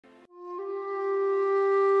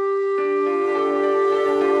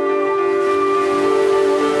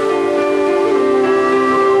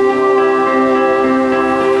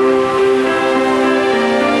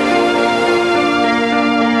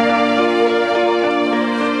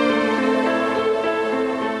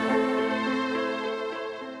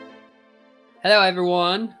Hello,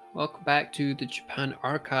 everyone. Welcome back to the Japan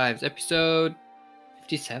Archives, episode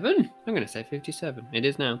 57. I'm going to say 57. It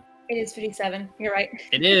is now. It is 57. You're right.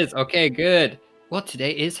 It is. Okay, good. Well,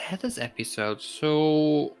 today is Heather's episode,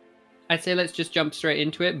 so I'd say let's just jump straight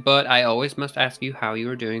into it, but I always must ask you how you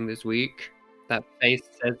were doing this week. That face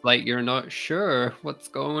says like you're not sure what's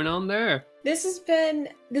going on there. This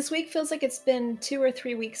week feels like it's been 2 or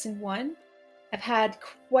 3 weeks in one. I've had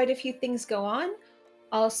quite a few things go on.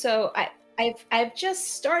 Also, I've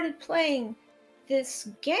just started playing this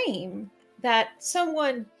game that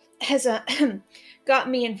someone has got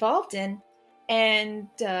me involved in, and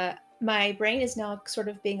my brain is now sort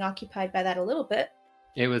of being occupied by that a little bit.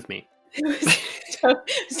 It was me. It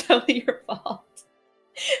was totally your fault.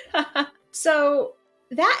 So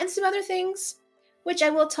that and some other things, which I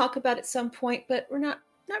will talk about at some point, but we're not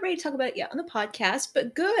ready to talk about it yet on the podcast.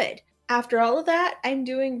 But good. After all of that, I'm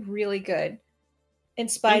doing really good, in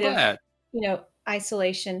spite of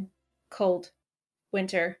isolation, cold,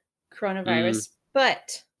 winter, coronavirus.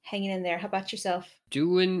 But hanging in there. How about yourself?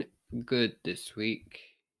 Doing good this week.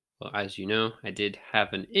 Well, as you know, I did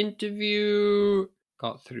have an interview.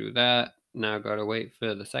 Got through that. Now gotta wait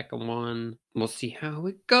for the second one. We'll see how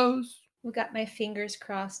it goes. We got my fingers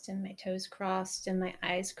crossed and my toes crossed and my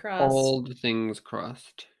eyes crossed. All the things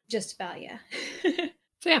crossed. Just about, yeah.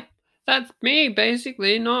 So yeah, that's me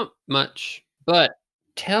basically. Not much. But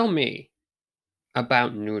tell me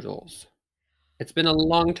about Noodles. It's been a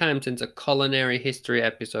long time since a culinary history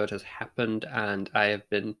episode has happened, and I have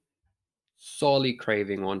been sorely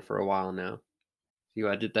craving one for a while now. See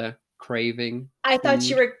what I did there? Craving. I thought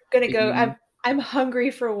you were gonna go. I'm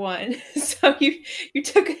hungry for one. So you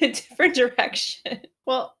took a different direction.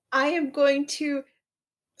 Well, I am going to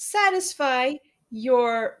satisfy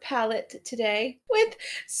your palate today with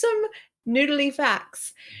some noodly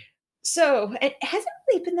facts. So it hasn't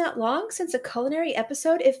really been that long since a culinary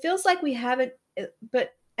episode. It feels like we haven't,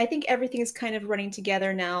 but I think everything is kind of running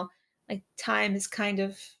together now. Like time is kind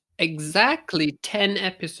of... Exactly 10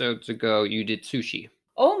 episodes ago, you did sushi.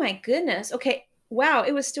 Oh my goodness. Okay. Wow.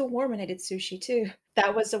 It was still warm when I did sushi too.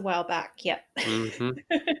 That was a while back. Yep. Mm-hmm.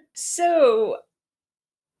 So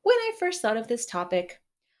when I first thought of this topic,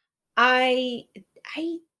 I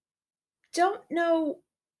don't know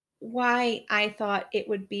why I thought it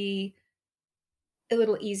would be a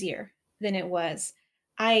little easier than it was.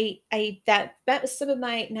 That was some of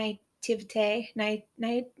my naivete.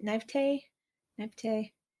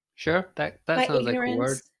 Sure, that My sounds like a word.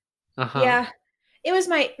 ignorance. Uh-huh. Yeah. It was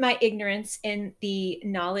my ignorance in the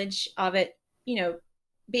knowledge of it,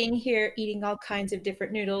 being here eating all kinds of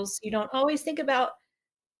different noodles. You don't always think about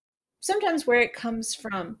sometimes where it comes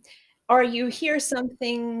from. Or you hear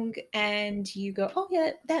something and you go, oh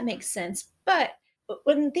yeah, that makes sense. But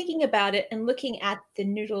when thinking about it and looking at the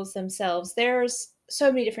noodles themselves, there's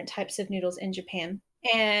so many different types of noodles in Japan.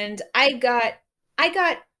 And I got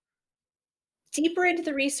deeper into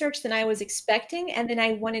the research than I was expecting, and then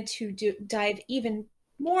I wanted to dive even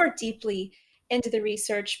more deeply into the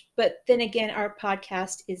research. But then again, our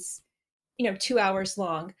podcast is, 2 hours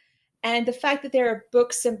long. And the fact that there are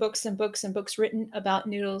books and books and books and books written about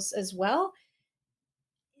noodles as well,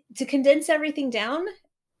 to condense everything down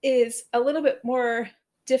is a little bit more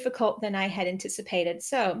difficult than I had anticipated.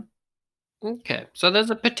 So, okay, so there's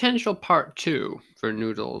a potential part 2 for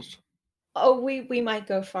Noodles. oh, we might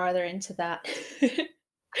go farther into that.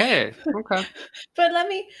 Okay. But let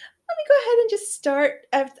me go ahead and just start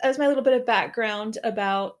as my little bit of background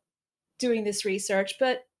about doing this research,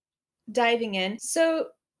 but diving in. So,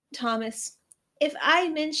 Thomas, if I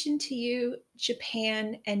mention to you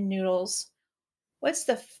Japan and noodles, what's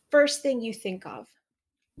the first thing you think of?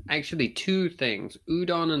 Actually, 2 things,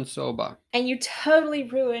 udon and soba. And you totally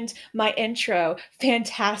ruined my intro.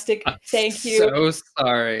 Fantastic. Thank you. So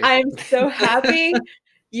sorry. I'm so happy.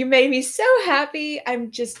 You made me so happy.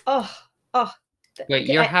 I'm just, oh. Wait,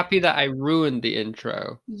 you're happy that I ruined the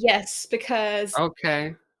intro? Yes, because...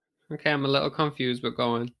 Okay, I'm a little confused, but go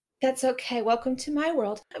on. That's okay. Welcome to my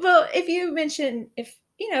world. Well,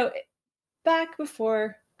 back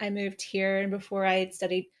before I moved here and before I had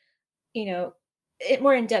studied, it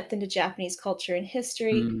more in depth into Japanese culture and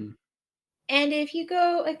history. And if you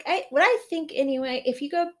go, what I think anyway, if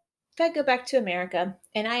I go back to America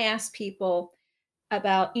and I ask people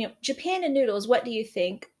about, Japan and noodles, what do you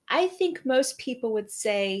think? I think most people would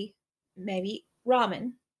say maybe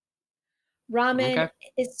ramen. Ramen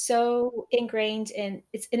is so ingrained in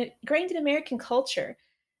American culture.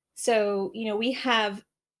 So, we have,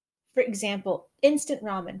 for example, instant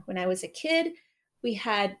ramen. When I was a kid, we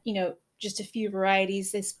had, just a few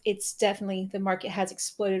varieties. It's definitely, the market has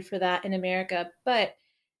exploded for that in America. But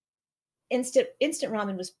instant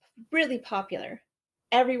ramen was really popular.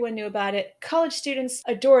 Everyone knew about it. College students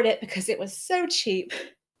adored it because it was so cheap.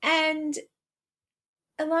 And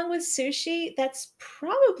along with sushi, that's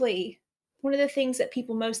probably one of the things that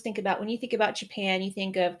people most think about when you think about Japan. You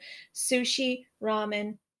think of sushi,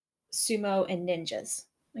 ramen, sumo, and ninjas.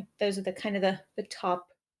 Like those are the kind of the top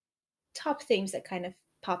things that kind of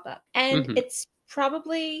pop up. And Mhm. it's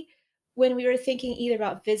probably when we were thinking either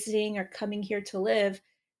about visiting or coming here to live,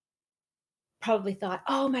 probably thought,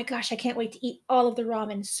 "Oh my gosh, I can't wait to eat all of the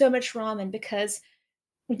ramen, so much ramen," because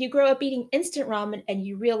when you grow up eating instant ramen and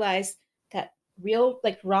you realize that real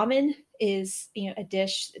like ramen is, a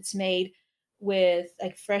dish that's made with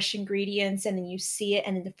like fresh ingredients and then you see it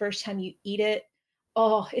and then the first time you eat it,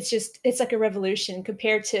 oh, it's like a revolution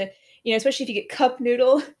compared to, especially if you get cup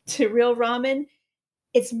noodle to real ramen,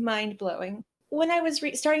 it's mind-blowing. When I was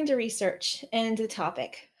starting to research into the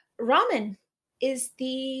topic, ramen is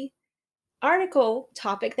the article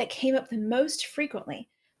topic that came up the most frequently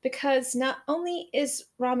because not only is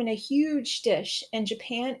ramen a huge dish in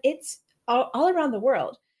Japan, it's all around the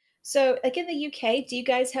world. So, like in the UK, do you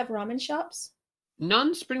guys have ramen shops?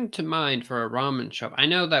 None spring to mind for a ramen shop. I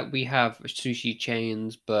know that we have sushi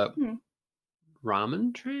chains, but Hmm.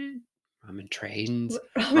 ramen train? Ramen trains?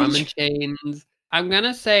 Ramen. Ramen chains? I'm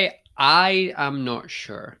gonna say I am not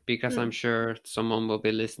sure because I'm Hmm. sure someone will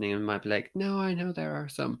be listening and might be like, "No, I know there are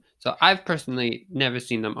some." So I've personally never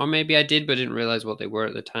seen them, or maybe I did but didn't realize what they were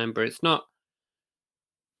at the time, but it's not,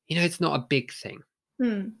 it's not a big thing.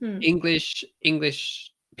 Hmm. Hmm.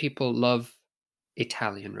 English people love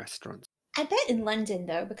Italian restaurants. I bet in London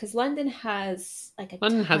though, because London has like a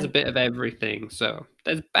London has a ton. bit of everything, so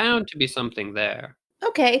there's bound to be something there.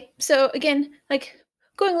 Okay, so again, like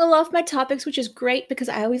going a little off my topics, which is great because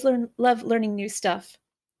I always love learning new stuff. Mhm.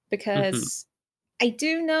 Because I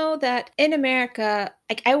do know that in America,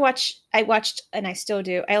 like I watched and I still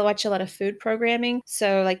do. I watch a lot of food programming,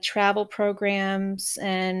 so like travel programs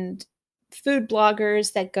and food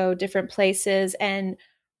bloggers that go different places and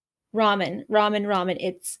ramen,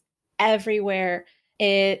 it's everywhere.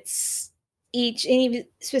 It's any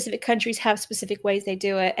specific countries have specific ways they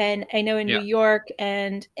do it. And I know in New Yeah. York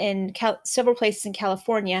and in several places in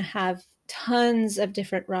California have tons of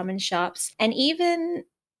different ramen shops. And even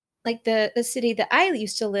like the city that I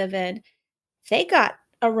used to live in, they got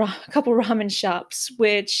a couple ramen shops,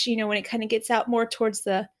 which, when it kind of gets out more towards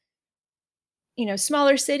the,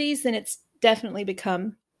 smaller cities, then it's definitely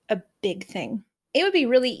become a big thing. It would be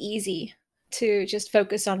really easy to just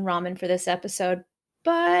focus on ramen for this episode,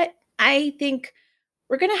 but I think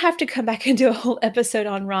we're going to have to come back and do a whole episode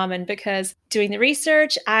on ramen because doing the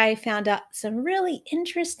research, I found out some really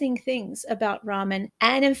interesting things about ramen.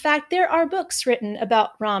 And in fact, there are books written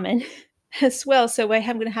about ramen as well. So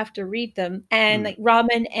I'm going to have to read them. And Mm. like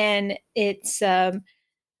ramen and its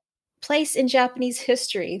place in Japanese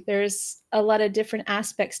history, there's a lot of different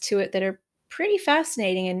aspects to it that are pretty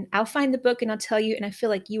fascinating. And I'll find the book and I'll tell you. And I feel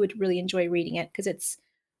like you would really enjoy reading it because it's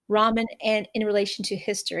ramen and in relation to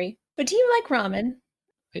history. But do you like ramen?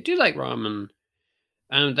 I do like ramen.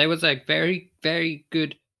 There was a very, very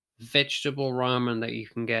good vegetable ramen that you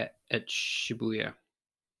can get at Shibuya,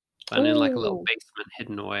 and in like a little Oh, basement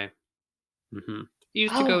hidden away. Mhm. I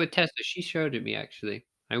used to go oh, with Tessa. She showed it me actually.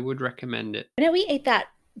 I would recommend it. I know we ate that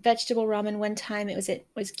vegetable ramen one time.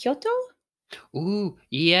 Was Kyoto? Ooh,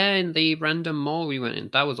 yeah, in the random mall we went in,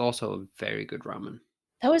 that was also a very good ramen.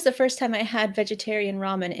 That was the first time I had vegetarian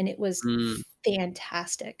ramen, and it was Mm,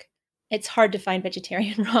 fantastic. It's hard to find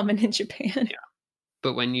vegetarian ramen in Japan. yeah.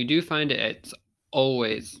 But when you do find it, it's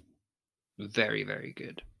always very, very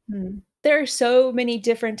good. Mm. There are so many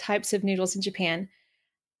different types of noodles in Japan,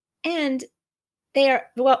 and they are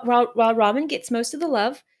while ramen gets most of the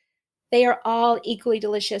love, they are all equally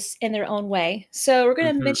delicious in their own way. So we're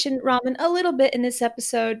going to Mhm. mention ramen a little bit in this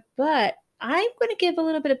episode, but I'm going to give a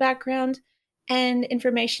little bit of background and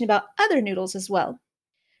information about other noodles as well.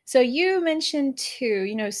 So you mentioned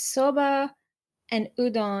two, soba and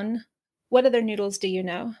udon. What other noodles do you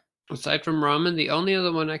know? Aside from ramen, the only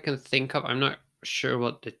other one I can think of, I'm not sure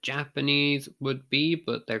what the Japanese would be,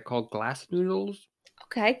 but they're called glass noodles.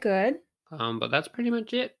 Okay, good. But that's pretty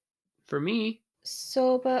much it for me.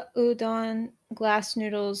 Soba, udon, glass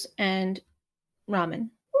noodles, and ramen.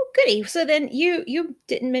 Oh, goody. So then you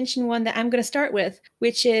didn't mention one that I'm going to start with,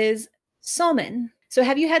 which is salmon. So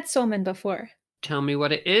have you had salmon before? Tell me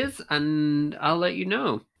what it is, and I'll let you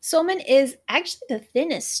know. Salmon is actually the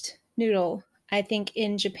thinnest noodle, I think,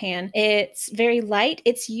 in Japan. It's very light.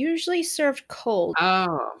 It's usually served cold.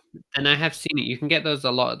 Oh, and I have seen it. You can get those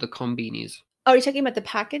a lot at the konbinis. Oh, are you talking about the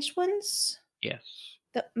packaged ones? Yes.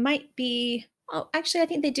 That might be. Oh, actually, I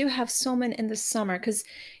think they do have salmon in the summer because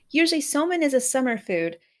usually salmon is a summer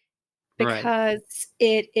food Right. because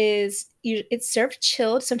it's served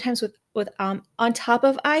chilled, sometimes with on top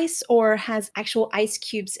of ice or has actual ice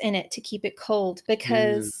cubes in it to keep it cold Mm,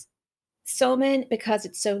 because salmon, because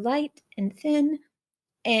it's so light and thin,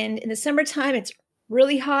 and in the summertime, it's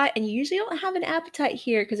really hot, and you usually don't have an appetite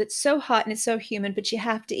here because it's so hot and it's so humid, but you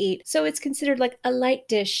have to eat. So it's considered like a light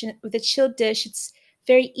dish. And with a chilled dish, it's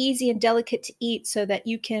very easy and delicate to eat so that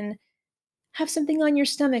you can have something on your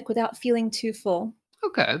stomach without feeling too full.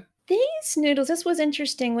 okay. These noodles, this was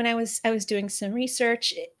interesting when I was doing some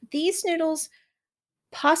research. These noodles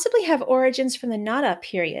possibly have origins from the Nara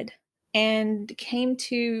period and came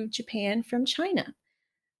to Japan from China.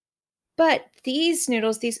 But these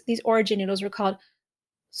noodles, these origin noodles were called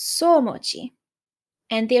somochi,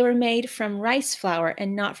 and they were made from rice flour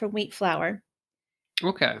and not from wheat flour.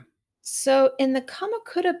 Okay. So in the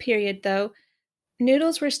Kamakura period, though,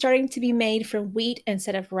 noodles were starting to be made from wheat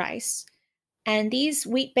instead of rice. And these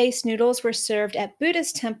wheat based noodles were served at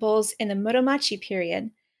Buddhist temples in the Muromachi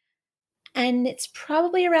period. And it's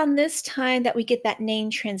probably around this time that we get that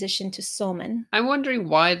name transition to somen. I'm wondering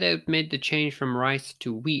why they've made the change from rice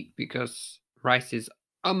to wheat, because rice is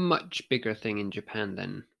a much bigger thing in Japan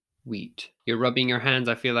than wheat. You're rubbing your hands.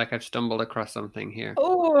 I feel like I've stumbled across something here.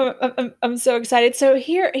 Oh, I'm so excited. So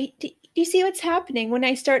here, do you see what's happening? When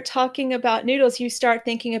I start talking about noodles, you start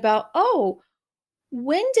thinking about, oh,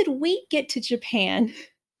 when did wheat get to Japan?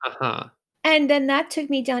 Uh-huh. And then that took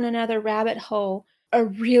me down another rabbit hole, a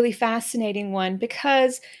really fascinating one,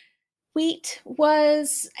 because wheat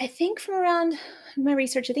was, I think, from around my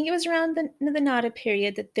research, I think it was around the Nara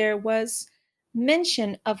period that there was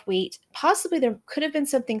mention of wheat. Possibly there could have been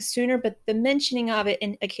something sooner, but the mentioning of it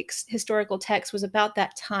in a historical text was about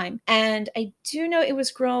that time. And I do know it was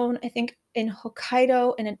grown, I think, in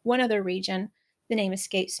Hokkaido and in one other region. The name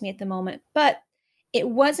escapes me at the moment, but it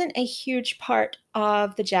wasn't a huge part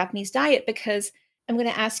of the Japanese diet because I'm going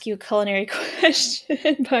to ask you a culinary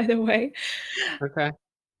question, by the way. Okay.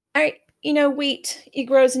 All right, wheat, it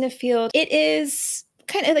grows in a field. It is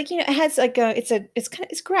kind of like, it has like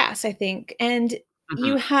it's grass, I think. And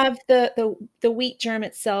you Mhm. have the wheat germ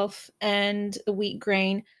itself and the wheat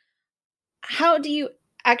grain. How do you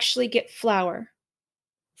actually get flour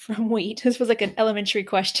from wheat? This was like an elementary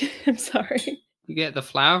question. I'm sorry. You get the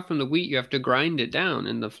flour from the wheat, you have to grind it down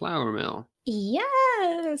in the flour mill.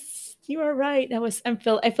 Yes, you are right. I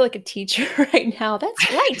feel like a teacher right now.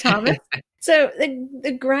 That's right, Thomas. So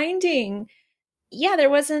the grinding, yeah, there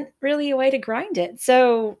wasn't really a way to grind it.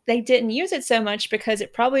 So they didn't use it so much because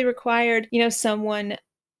it probably required, someone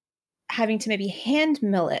having to maybe hand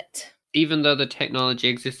mill it. Even though the technology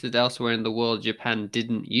existed elsewhere in the world, Japan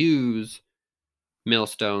didn't use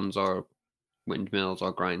millstones or windmills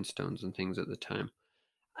or grindstones and things at the time.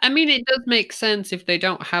 I mean, it does make sense. If they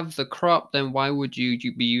don't have the crop, then why would you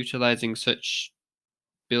be utilizing such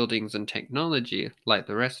buildings and technology like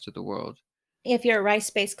the rest of the world? If you're a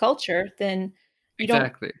rice-based culture, then you don't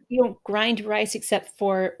Exactly. you don't grind rice except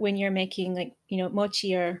for when you're making like,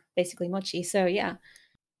 mochi or basically mochi. So yeah.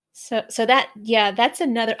 So that, yeah, that's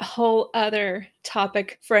another whole other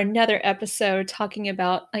topic for another episode talking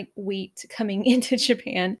about like wheat coming into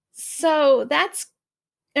Japan. So that's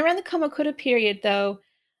around the Kamakura period though.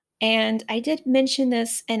 And I did mention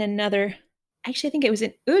this in another, actually, I think it was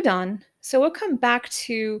in udon. So we'll come back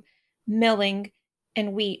to milling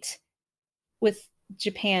and wheat with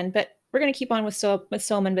Japan, but we're going to keep on with with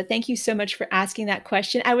Solomon. But thank you so much for asking that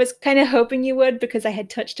question. I was kind of hoping you would because I had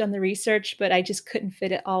touched on the research, but I just couldn't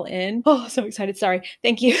fit it all in. Oh, so excited. Sorry.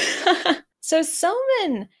 Thank you. So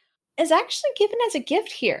Solomon is actually given as a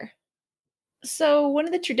gift here. So, one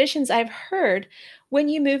of the traditions I've heard, when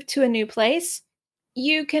you move to a new place,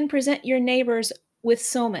 you can present your neighbors with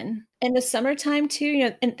somen. In the summertime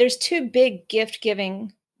too, and there's two big gift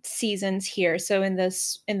giving seasons here. So in the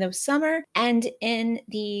summer and in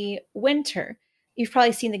the winter. You've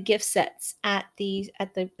probably seen the gift sets at the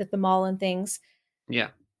mall and things. Yeah.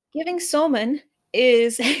 Giving somen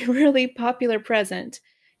is a really popular present.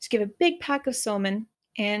 Just give a big pack of somen,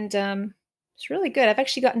 and it's really good. I've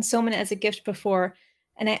actually gotten somen as a gift before,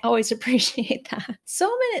 and I always appreciate that.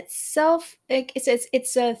 Somen itself, like,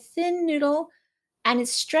 it's a thin noodle, and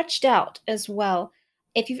it's stretched out as well.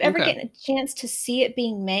 If you've ever Okay. gotten a chance to see it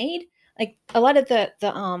being made, like a lot of the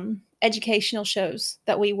educational shows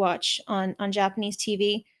that we watch on Japanese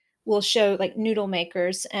TV will show like noodle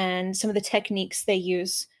makers and some of the techniques they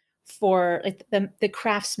use for like the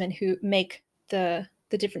craftsmen who make the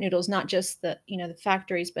different noodles, not just the the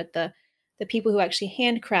factories, but the people who actually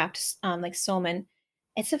handcraft like somen.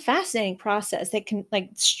 It's a fascinating process. They can like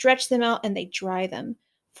stretch them out and they dry them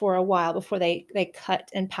for a while before they cut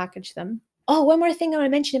and package them. Oh, one more thing I want to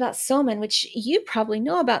mention about somen, which you probably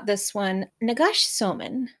know about this one, nagash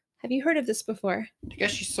somen. Have you heard of this before?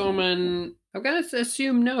 Takeshi Soman, I'm gonna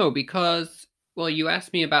assume no because, well, you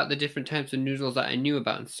asked me about the different types of noodles that I knew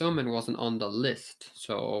about, and Soman wasn't on the list.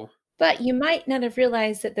 So, But you might not have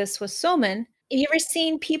realized that this was somen. Have you ever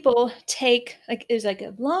seen people take like there's like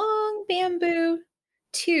a long bamboo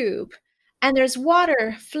tube and there's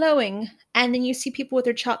water flowing and then you see people with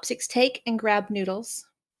their chopsticks take and grab noodles?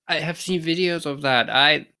 I have seen videos of that.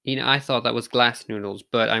 I thought that was glass noodles,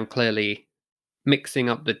 but I'm clearly mixing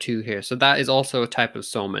up the two here. So that is also a type of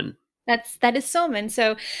somen. That is somen.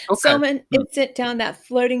 So Okay. somen Hmm. is sit down that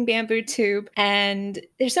floating bamboo tube, and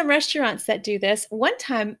there's some restaurants that do this. One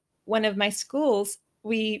time, one of my schools,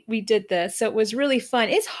 we did this, so it was really fun.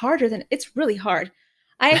 It's really hard.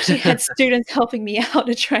 I actually had students helping me out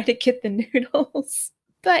to try to get the noodles,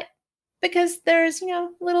 but because there's a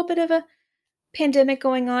little bit of a pandemic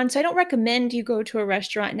going on, so I don't recommend you go to a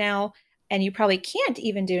restaurant now, and you probably can't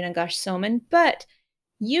even do nagash somen, but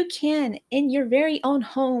you can, in your very own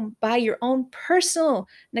home, buy your own personal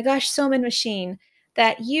nagash somen machine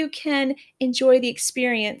that you can enjoy the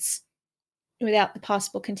experience without the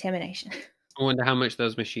possible contamination. I wonder how much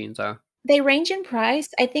those machines are. They range in price.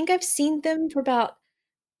 I think I've seen them for about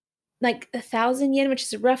like 1,000 yen, which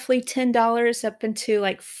is roughly $10 up into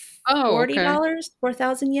like Oh, okay. $40,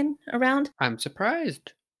 4,000 yen around. I'm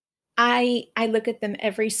surprised. I look at them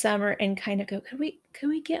every summer and kind of go, could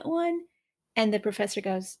we get one? And the professor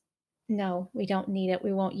goes, no, we don't need it.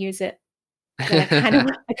 We won't use it. But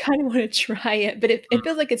I kind of want to try it. But it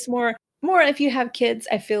feels like it's more if you have kids,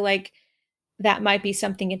 I feel like that might be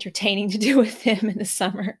something entertaining to do with them in the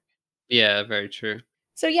summer. Yeah, very true.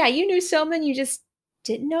 So yeah, you knew Soman, you just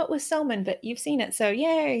didn't know it was Soman, but you've seen it. So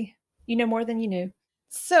yay. You know more than you knew.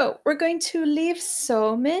 So we're going to leave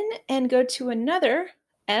Soman and go to another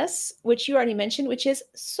S, which you already mentioned, which is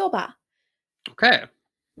soba. Okay.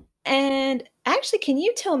 And actually, can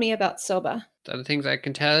you tell me about soba? The other things I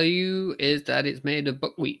can tell you is that it's made of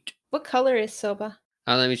buckwheat. What color is soba?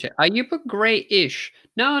 Let me check. You put grayish.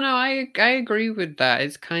 No, no, I agree with that.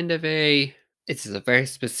 It's kind of a. It's a very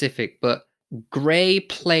specific, but gray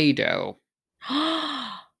Play-Doh.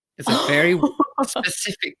 It's a very Oh,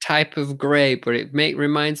 specific type of gray, but it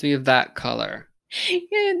reminds me of that color.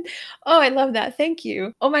 and oh, I love that. Thank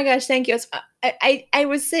you. Oh my gosh, thank you. I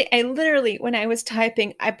was saying, I literally, when I was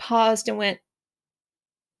typing, I paused and went,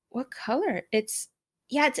 what color?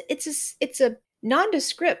 Yeah, it's a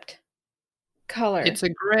nondescript color. It's a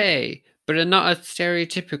gray, but not a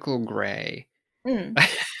stereotypical gray. Mm,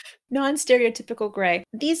 non-stereotypical gray.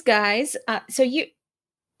 These guys, so you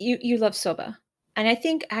love soba. And I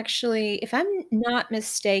think actually, if I'm not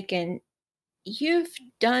mistaken, you've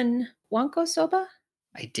done wanko soba?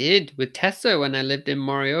 I did with Tessa when I lived in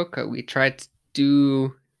Morioka. We tried to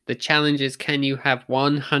do the challenges. Can you have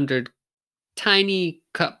 100 tiny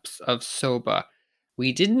cups of soba?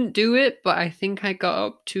 We didn't do it, but I think I got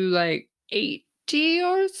up to like 80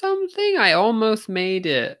 or something. I almost made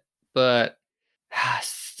it, but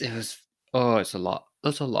it was, oh, it's a lot.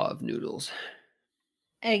 That's a lot of noodles.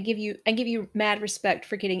 I give you mad respect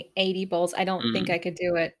for getting 80 bowls. I don't think Mm. I could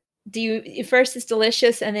do it. Do you at first it's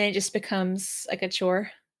delicious and then it just becomes like a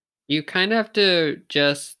chore? You kind of have to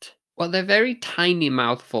just, well, they're very tiny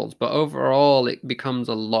mouthfuls, but overall it becomes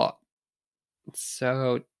a lot.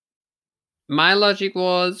 So my logic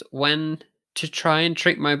was when to try and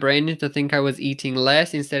trick my brain into think I was eating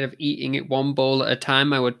less instead of eating it one bowl at a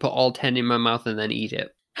time, I would put all 10 in my mouth and then eat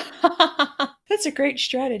it. That's a great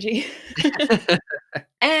strategy.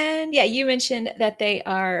 And yeah, you mentioned that they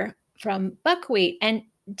are from buckwheat. And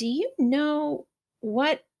do you know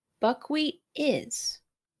what buckwheat is?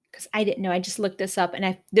 Because I didn't know. I just looked this up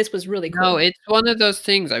and this was really No, cool. it's one of those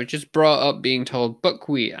things I was just brought up being told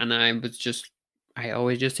buckwheat, and I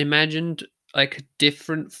always just imagined like a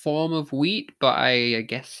different form of wheat, but I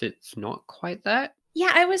guess it's not quite that.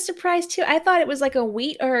 Yeah, I was surprised too. I thought it was like a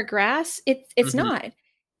wheat or a grass. It's Hmm. not.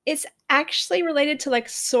 It's actually related to like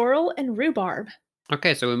sorrel and rhubarb.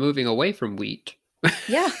 Okay, so we're moving away from wheat.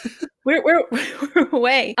 Yeah. We're we're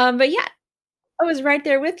away. But yeah, I was right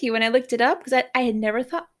there with you when I looked it up because I had never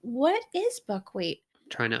thought, what is buckwheat?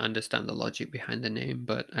 Trying to understand the logic behind the name,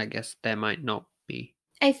 but I guess there might not be.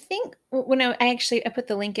 I think when I put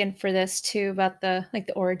the link in for this too about the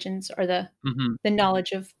origins or Hmm. the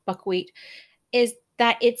knowledge of buckwheat is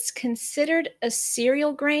that it's considered a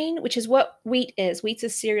cereal grain, which is what wheat is. Wheat's a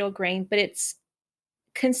cereal grain, but it's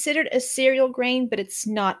considered a cereal grain, but it's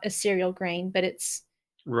not a cereal grain, but it's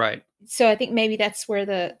Right. So I think maybe that's where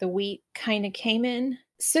the wheat kind of came in.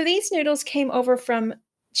 So these noodles came over from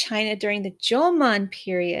China during the Jomon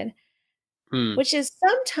period, Hmm. which is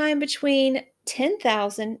sometime between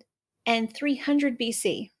 10,000 and 300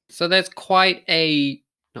 BC. So there's quite a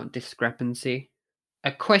not discrepancy,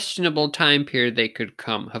 a questionable time period they could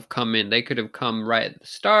have come in. They could have come right at the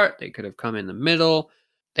start. They could have come in the middle.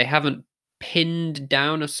 They haven't pinned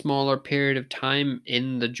down a smaller period of time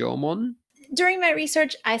in the Jomon. During my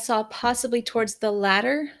research, I saw possibly towards the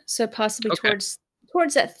latter, so possibly Okay.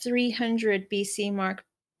 towards that 300 BC mark,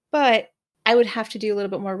 but I would have to do a little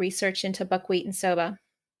bit more research into buckwheat and soba.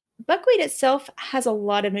 Buckwheat itself has a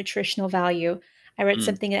lot of nutritional value. I read Mm.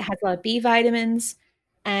 something that has a lot of B vitamins,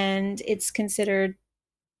 and it's considered,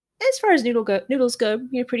 as far as noodles go,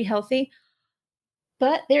 pretty healthy.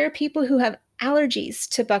 But there are people who have allergies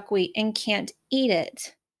to buckwheat and can't eat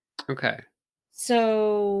it. Okay.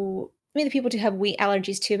 So, I mean, the people do have wheat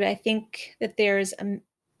allergies too, but I think that I'm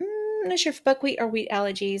not sure if buckwheat or wheat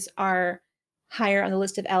allergies are higher on the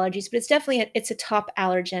list of allergies, but it's definitely it's a top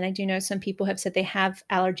allergen. I do know some people have said they have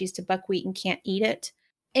allergies to buckwheat and can't eat it.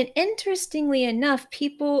 And interestingly enough,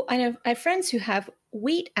 I have friends who have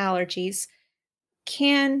wheat allergies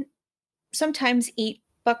can sometimes eat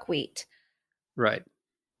buckwheat. Right.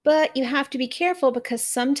 But you have to be careful because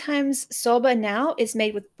sometimes soba now is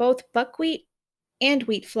made with both buckwheat and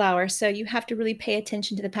wheat flour, so you have to really pay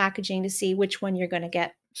attention to the packaging to see which one you're going to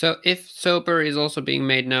get. So if sober is also being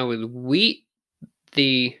made now with wheat,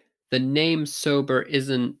 the the name sober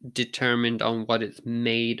isn't determined on what it's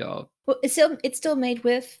made of. Well, it's still made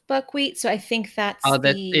with buckwheat, so I think that's Oh,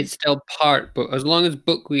 that the it's still part, but as long as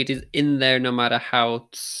buckwheat is in there, no matter how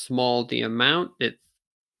small the amount, it's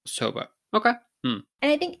soba. Okay. Hmm.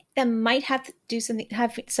 and I think that might have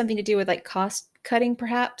something to do with like cost cutting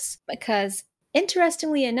perhaps because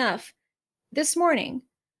interestingly enough, this morning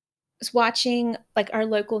I was watching like our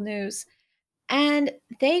local news and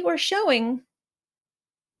they were showing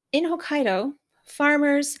in Hokkaido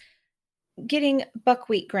farmers getting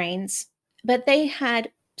buckwheat grains, but they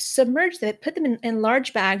had put them in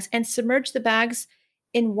large bags and submerged the bags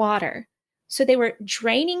in water. So they were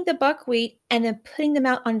draining the buckwheat and then putting them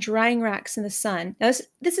out on drying racks in the sun. Now,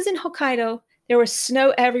 this is in Hokkaido. There was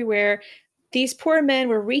snow everywhere. These poor men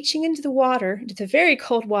were reaching into the water, into the very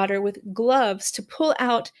cold water, with gloves to pull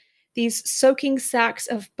out these soaking sacks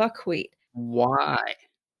of buckwheat. Why?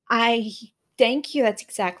 I thank you. That's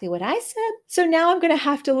exactly what I said. So now I'm going to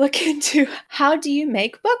have to look into how do you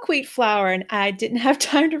make buckwheat flour, and I didn't have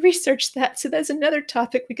time to research that. So that's another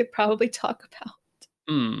topic we could probably talk about.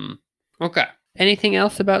 Hmm. Okay. Anything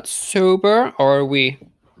else about sober, or are we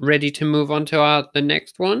ready to move on to the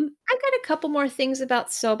next one? I got a couple more things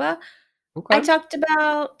about soba. I Okay. talked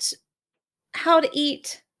about how to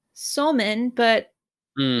eat somen, but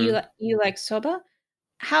Hmm. you like soba.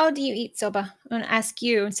 How do you eat soba? I'm going to ask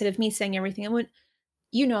you instead of me saying everything.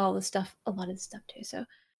 You know all the stuff, a lot of the stuff too. So,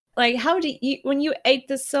 like, how do you when you ate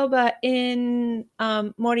the soba in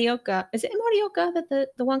Morioka? Is it in Morioka that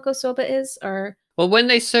the wanko soba is, or Well, when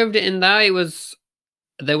they served it in that, it was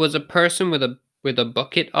there was a person with a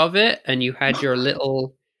bucket of it, and you had your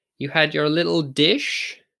little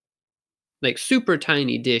dish, like super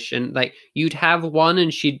tiny dish, and like you'd have one,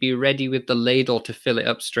 and she'd be ready with the ladle to fill it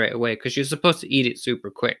up straight away because you're supposed to eat it super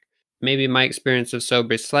quick. Maybe my experience of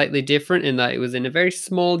soba is slightly different in that it was in a very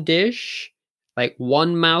small dish, like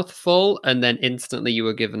one mouthful, and then instantly you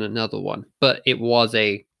were given another one. But it was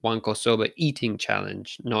a wanko soba eating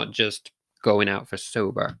challenge, not just going out for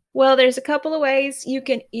soba. well, there's a couple of ways you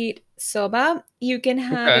can eat soba. You can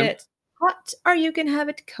have Okay. it hot or you can have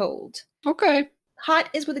it cold. Okay. Hot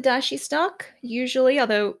is with a dashi stock, usually,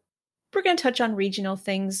 although we're going to touch on regional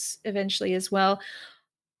things eventually as well.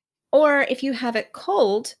 Or if you have it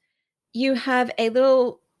cold, you have a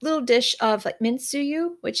little dish of like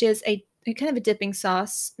mintsuyu, which is a kind of a dipping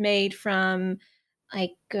sauce made from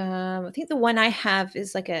like I think the one I have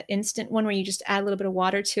is like an instant one where you just add a little bit of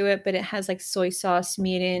water to it, but it has like soy sauce,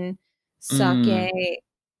 mirin, Mm. sake,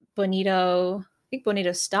 bonito, I think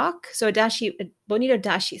bonito stock. So a bonito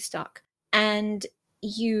dashi stock. And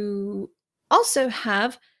you also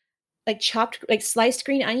have like chopped, like sliced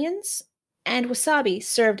green onions and wasabi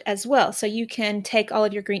served as well. So you can take all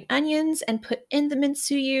of your green onions and put in the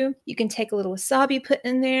mintsuyu. You can take a little wasabi, put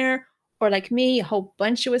in there, or like me, a whole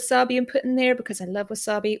bunch of wasabi and put in there because I love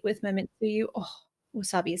wasabi with my mintsuyu. Oh,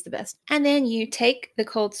 wasabi is the best. And then you take the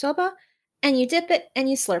cold soba and you dip it and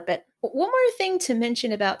you slurp it. One more thing to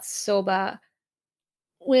mention about soba,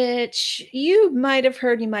 which you might have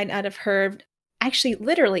heard, you might not have heard, actually,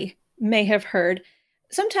 literally may have heard.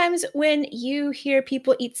 Sometimes when you hear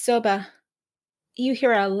people eat soba, you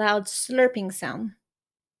hear a loud slurping sound.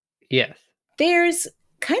 Yes. There's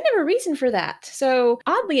kind of a reason for that. So,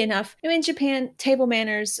 oddly enough, in Japan, table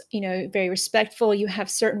manners, very respectful. You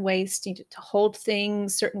have certain ways to hold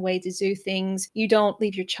things, certain ways to do things. You don't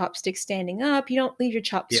leave your chopsticks standing up. You don't leave your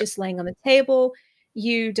chops Yep. just laying on the table.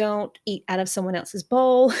 You don't eat out of someone else's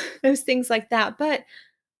bowl, those things like that. But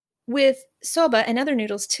with soba and other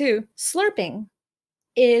noodles too, slurping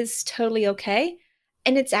is totally okay.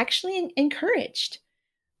 And it's actually encouraged.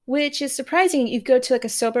 Which is surprising. You go to, like, a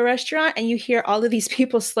soba restaurant and you hear all of these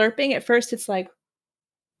people slurping. At first, it's like,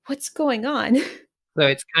 "What's going on?" So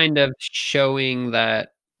it's kind of showing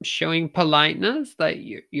politeness that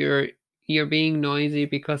you're being noisy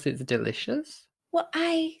because it's delicious? Well,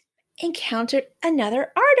 I encountered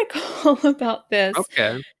another article about this.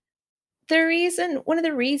 Okay. One of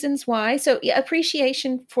the reasons why yeah,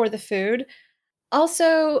 appreciation for the food.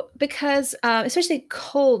 Also because, especially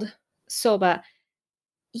cold soba,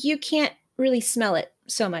 you can't really smell it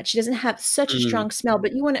so much. It doesn't have such a Mm, strong smell,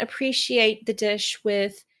 but you wanna appreciate the dish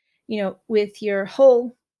with, with your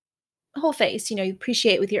whole face. You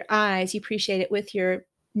appreciate it with your eyes, you appreciate it with your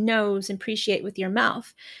nose, and appreciate it with your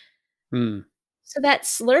mouth. mm, So that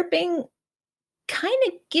slurping kind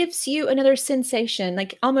of gives you another sensation,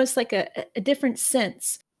 like almost like a different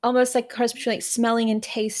sense, almost like cross between like smelling and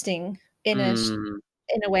tasting mm.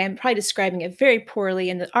 in a way. I'm probably describing it very poorly,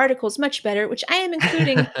 and the article's much better, which I am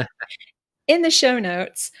including in the show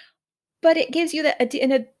notes. But it gives you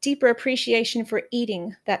a deeper appreciation for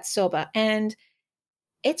eating that soba, and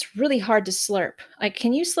it's really hard to slurp. Like,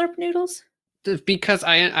 can you slurp noodles? Because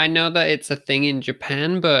I know that it's a thing in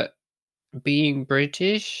Japan, but being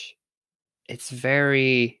British, it's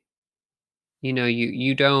very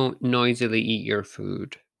you don't noisily eat your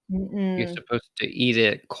food. You're Mm-mm. supposed to eat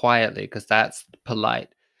it quietly because that's polite.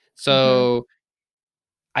 Mhm. So,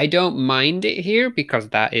 I don't mind it here because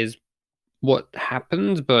that is what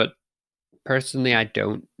happens, but personally, I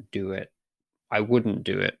don't do it. I wouldn't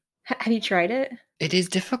do it. Have you tried it? It is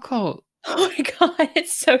difficult. Oh my god,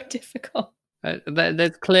 it's so difficult.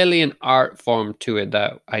 There's clearly an art form to it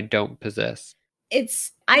that I don't possess.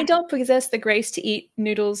 I don't possess the grace to eat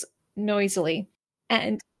noodles noisily,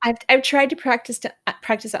 and I've tried to practice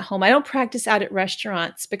at home. I don't practice out at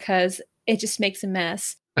restaurants because it just makes a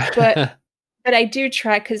mess, but I do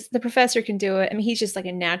try because the professor can do it. I mean, he's just like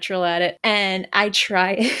a natural at it, and I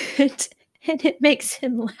try it, and it makes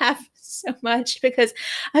him laugh so much because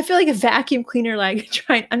I feel like a vacuum cleaner, like,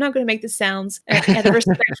 trying I'm not gonna make the sounds, out of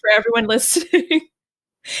respect for everyone listening.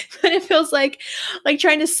 But it feels like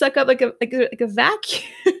trying to suck up like a vacuum.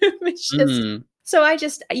 It's just Mm, so I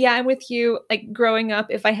just yeah, I'm with you. Like, growing up,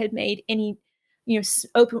 if I had made any,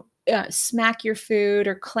 smack your food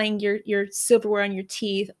or clang your silverware on your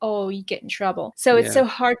teeth, oh, you get in trouble. So it's yeah. so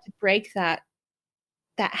hard to break that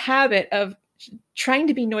habit of trying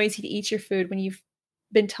to be noisy to eat your food when you've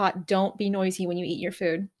been taught, "Don't be noisy when you eat your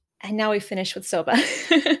food." And now we finished with soba.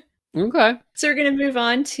 Okay. So we're gonna move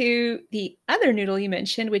on to the other noodle you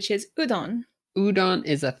mentioned, which is udon. Udon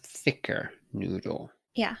is a thicker noodle.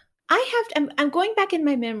 Yeah. I'm going back in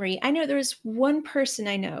my memory. I know there's one person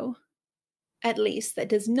I know, at least, that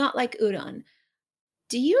does not like udon.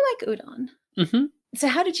 Do you like udon? Mhm. So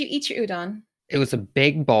how did you eat your udon? It was a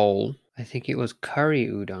big bowl. I think it was curry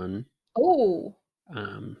udon. Oh.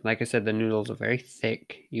 Like I said, the noodles are very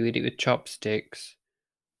thick. You eat it with chopsticks,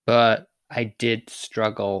 but I did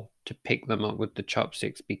struggle to pick them up with the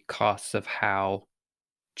chopsticks because of how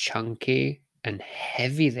chunky and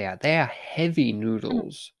heavy they are. They are heavy Mm,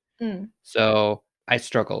 noodles. mm. So I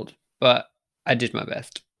struggled, but I did my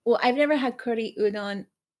best. Well, I've never had curry udon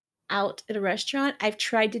out at a restaurant. I've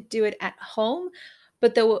tried to do it at home,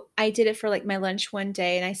 but though I did it for, like, my lunch one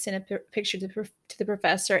day, and I sent a picture to the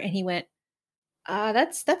professor, and he went,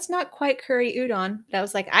 that's not quite curry udon." But I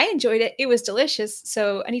was like, "I enjoyed it. It was delicious,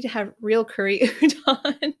 so I need to have real curry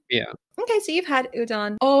udon." Yeah. Okay, so you've had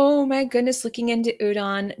udon. Oh my goodness, looking into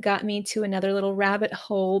udon got me to another little rabbit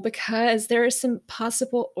hole because there are some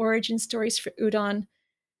possible origin stories for udon,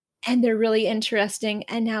 and they're really interesting,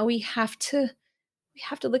 and now we have to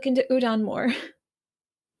look into udon more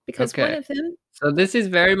because one Okay. of them So this is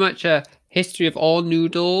very much a history of all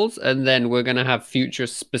noodles, and then we're gonna have future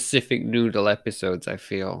specific noodle episodes, I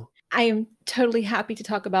feel. I am totally happy to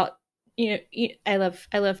talk about. I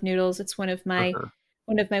love noodles. It's Uh-huh.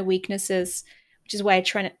 one of my weaknesses, which is why I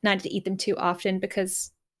try not to eat them too often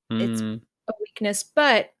because it's Mm, a weakness.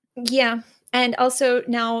 But yeah, and also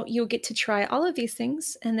now you'll get to try all of these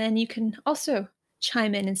things, and then you can also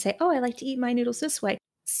chime in and say, "Oh, I like to eat my noodles this way."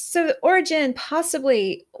 So the origin,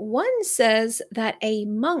 possibly, one says that a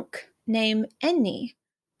monk named Enni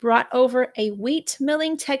brought over a wheat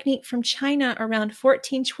milling technique from China around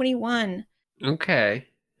 1421. Okay.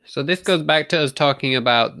 So this goes back to us talking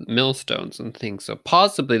about millstones and things. So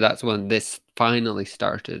possibly that's when this finally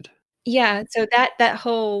started. Yeah, so that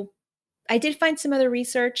whole I did find some other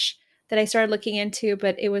research that I started looking into,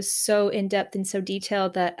 but it was so in-depth and so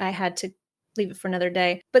detailed that I had to leave it for another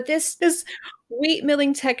day. But this wheat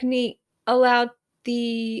milling technique allowed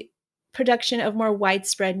the production of more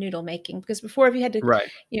widespread noodle making, because before if you had to, Right.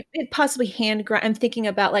 possibly hand grind. I'm thinking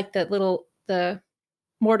about, like, the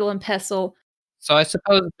mortar and pestle. So I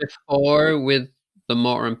suppose before with the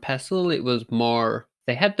mortar and pestle, it was more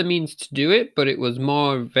they had the means to do it, but it was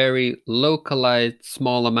more very localized,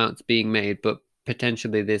 small amounts being made, but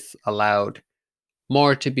potentially this allowed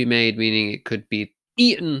more to be made, meaning it could be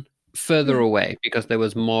eaten further Hmm. away because there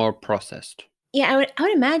was more processed. Yeah, I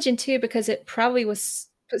would imagine too, because it probably was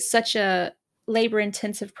such a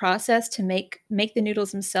labor-intensive process to make the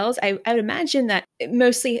noodles themselves. I would imagine that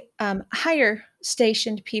mostly, higher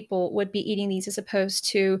stationed people would be eating these as opposed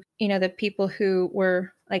to, the people who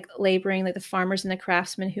were, like, laboring, like the farmers and the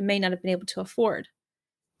craftsmen who may not have been able to afford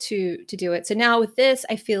to do it. So now with this,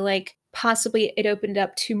 I feel like possibly it opened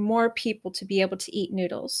up to more people to be able to eat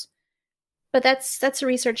noodles. But that's a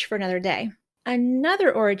research for another day.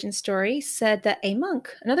 Another origin story said that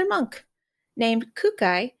another monk named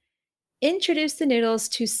Kukai, introduced the noodles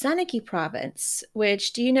to Sanaki province,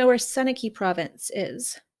 which, do you know where Sanaki province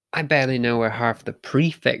is? I barely know where half the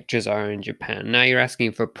prefectures are in Japan. Now you're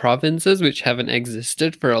asking for provinces which haven't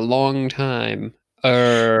existed for a long time.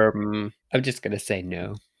 I'm just gonna say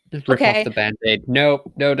no. Just rip off the Okay, band-aid.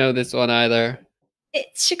 Nope, don't know this one either.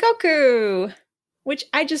 it's Shikoku, which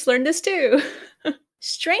I just learned this too.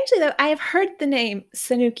 Strangely, though, I have heard the name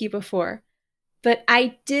Sanuki before, but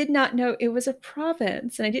I did not know it was a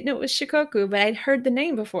province, and I didn't know it was Shikoku, but I'd heard the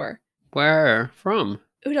name before. Where from?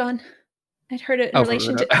 Udon. I'd heard it Oh, from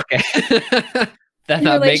Europe. Okay. Then in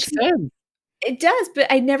that makes relation. sense. It does, but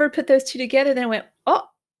I never put those two together. Then I went, oh,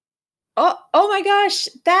 oh my gosh,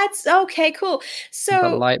 that's okay, cool. The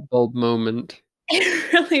So light bulb moment.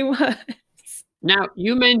 it really was. Now,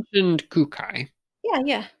 you mentioned Kukai. Yeah,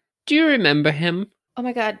 yeah. Do you remember him? Oh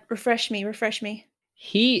my God, refresh me, refresh me.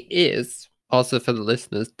 He is, also for the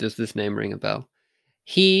listeners, does this name ring a bell?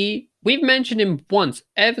 We've mentioned him once,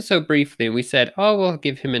 ever so briefly, and we said, oh, we'll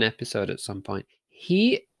give him an episode at some point.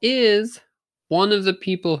 He is one of the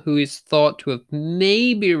people who is thought to have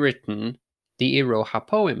maybe written the Iroha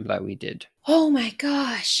poem that we did. Oh my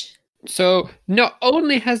gosh. So, not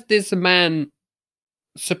only has this man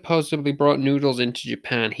supposedly brought noodles into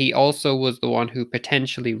Japan, he also was the one who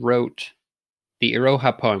potentially wrote the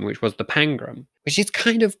Iroha poem, which was the Pangram, which is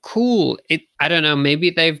kind of cool. I don't know, maybe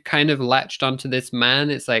they've kind of latched onto this man.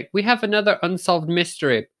 It's like, we have another unsolved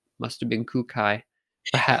mystery. Must have been Kukai,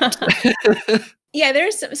 perhaps. Yeah,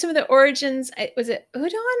 there's some of the origins. Was it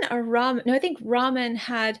udon or ramen? No, I think ramen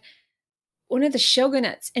had one of the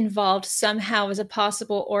shogunates involved somehow as a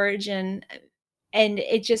possible origin, and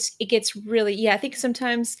it gets really, yeah. I think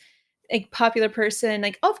sometimes a popular person,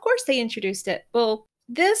 like, oh, of course they introduced it. Well,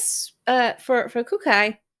 this for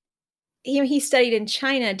Kukai, he studied in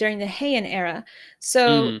China during the Heian era,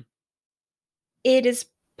 so Mm. it is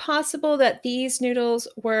possible that these noodles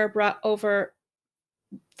were brought over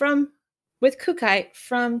from with Kukai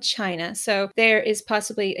from China. So there is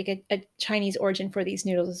possibly like a Chinese origin for these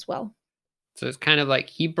noodles as well. So it's kind of like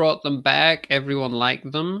he brought them back, everyone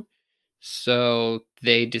liked them. So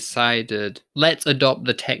they decided, let's adopt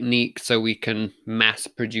the technique so we can mass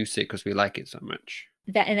produce it because we like it so much.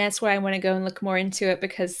 That's where I want to go and look more into it,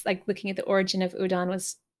 because, like, looking at the origin of udon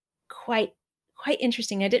was quite quite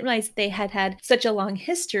interesting. I didn't realize they had such a long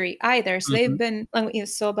history either. So they've Hmm. been, along with,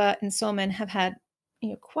 soba and somen, have had,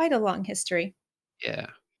 quite a long history. Yeah.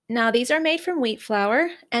 Now these are made from wheat flour,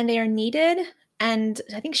 and they are kneaded and,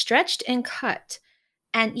 I think, stretched and cut.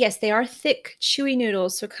 And yes, they are thick, chewy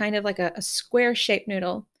noodles, so kind of like a square shaped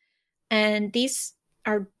noodle. And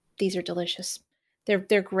are these are delicious. They're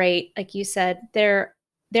great. Like you said, there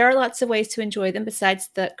are lots of ways to enjoy them besides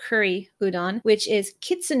the curry udon, which is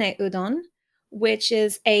kitsune udon, which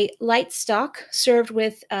is a light stock served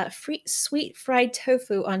with sweet fried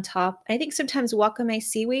tofu on top. I think sometimes wakame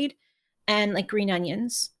seaweed and, like, green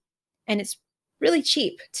onions. And it's really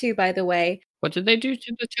cheap too, by the way. What did they do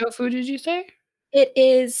to the tofu, did you say?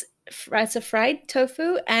 It's a fried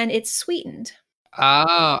tofu, and it's sweetened.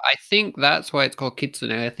 Ah, I think that's why it's called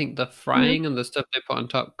kitsune. I think the frying and the stuff they put on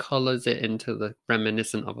top colors it into the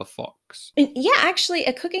reminiscent of a fox. And yeah, actually,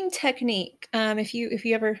 a cooking technique. If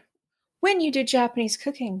you ever, when you do Japanese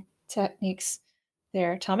cooking techniques,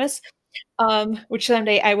 there, Thomas. which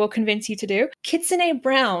someday I will convince you to do. Kitsune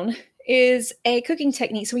brown is a cooking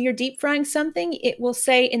technique. So when you're deep frying something, it will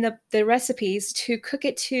say in the recipes to cook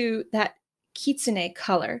it to that kitsune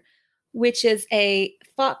color, which is a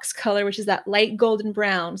fox color, which is that light golden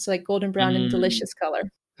brown. So like golden brown and Mm, delicious color.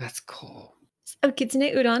 that's cool. Of kitsune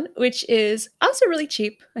udon, which is also really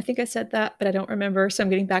cheap. I think I said that, but I don't remember, so I'm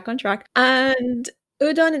getting back on track. And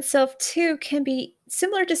udon itself too can be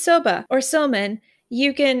similar to soba or somen.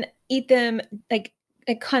 You can eat them like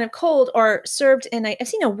kind of cold or served in I've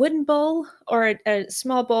seen a wooden bowl or a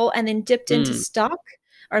small bowl and then dipped into Mm, stock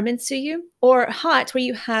or minsuyu, or hot where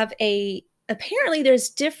you have a apparently there's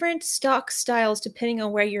different stock styles depending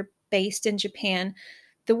on where you're based in Japan.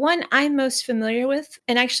 The one I'm most familiar with,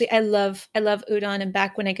 and actually I love udon, and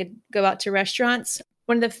back when I could go out to restaurants,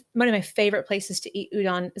 one of my favorite places to eat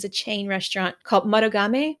udon is a chain restaurant called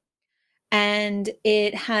Marugame, and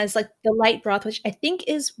it has like the light broth, which I think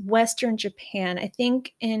is Western Japan. I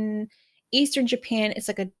think in Eastern Japan it's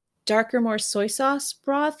like a darker, more soy sauce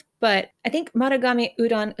broth, but I think Marugame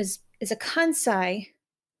udon is a Kansai,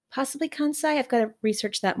 possibly Kansai. I've got to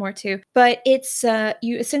research that more too. But it's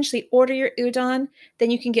you essentially order your udon,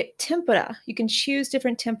 then you can get tempura. You can choose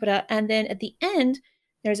different tempura, and then at the end,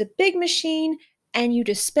 there's a big machine, and you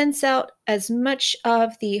dispense out as much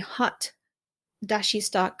of the hot dashi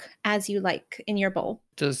stock as you like in your bowl.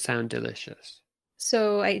 does sound delicious.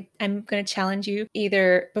 So I'm going to challenge you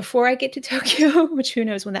either before I get to Tokyo, which who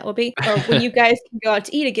knows when that will be, or when you guys can go out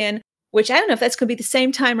to eat again, which I don't know if that's going to be the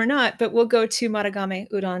same time or not, but we'll go to Maragame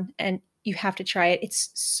Udon and you have to try it.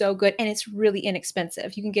 It's so good and it's really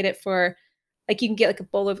inexpensive. You can get it for like you can get like a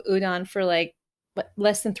bowl of udon for like what,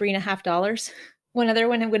 less than $3.50. One other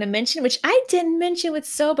one I'm going to mention, which I didn't mention with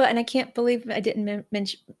soba, and I can't believe I didn't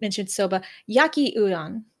mention soba, yaki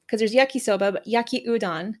udon, because there's yakisoba, but yaki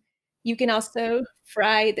udon. You can also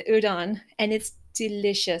fry the udon, and it's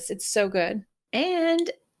delicious. It's so good.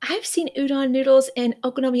 And I've seen udon noodles in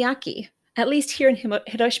okonomiyaki, at least here in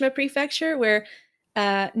Hiroshima Prefecture, where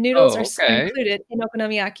noodles are Oh, okay. included in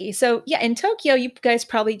okonomiyaki. So yeah, in Tokyo, you guys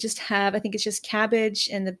probably just have, I think it's just cabbage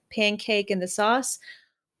and the pancake and the sauce.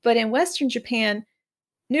 But in Western Japan,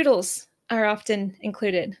 noodles are often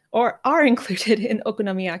included or are included in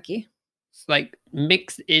okonomiyaki. It's like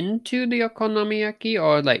mixed into the okonomiyaki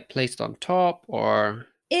or like placed on top or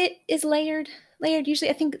It is layered usually,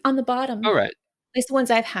 I think, on the bottom. all right. At least the ones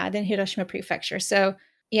I've had in Hiroshima Prefecture. So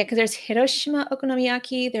yeah, because there's Hiroshima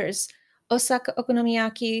okonomiyaki, there's Osaka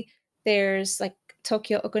okonomiyaki, there's like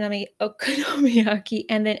Tokyo okonomiyaki,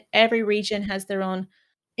 and then every region has their own.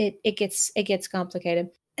 It gets complicated.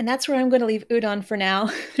 And that's where I'm going to leave udon for now.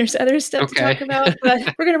 There's other stuff to talk Okay. about, but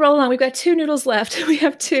we're going to roll on. We've got two noodles left. We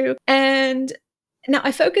have two. And now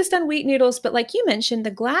I focused on wheat noodles, but like you mentioned,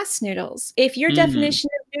 the glass noodles. If your Mm, definition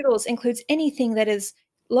of noodles includes anything that is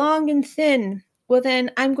long and thin, well, then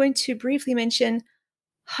I'm going to briefly mention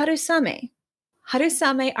harusame.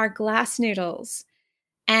 Harusame are glass noodles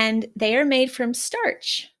and they are made from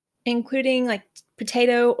starch, including like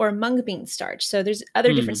potato or mung bean starch. So there's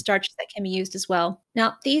other different mm, starches that can be used as well.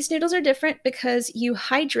 Now, these noodles are different because you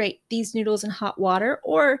hydrate these noodles in hot water,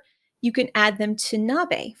 or you can add them to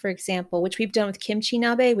nabe, for example, which we've done with kimchi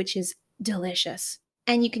nabe, which is delicious.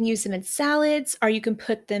 And you can use them in salads, or you can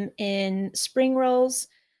put them in spring rolls,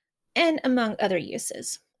 and among other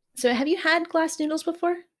uses. So, have you had glass noodles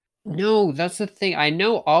before? no, that's the thing. I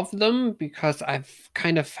know of them because I've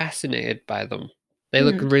kind of fascinated by them. They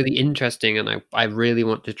look Hmm. really interesting and I really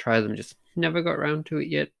want to try them, just never got around to it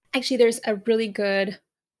yet. Actually, there's a really good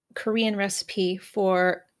Korean recipe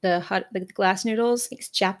for the glass noodles. It's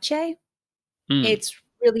japchae. Mm,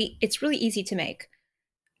 It's really easy to make,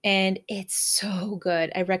 and it's so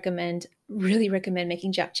good. I really recommend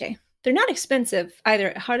making japchae. They're not expensive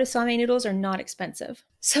either. Harusame noodles are not expensive.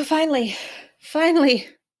 So finally,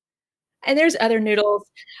 and there's other noodles.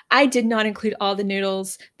 I did not include all the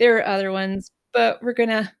noodles. There are other ones, but we're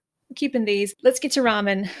gonna keeping these. Let's get to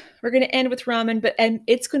ramen. We're gonna end with ramen, but and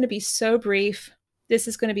it's gonna be so brief. This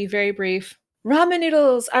is gonna be very brief. Ramen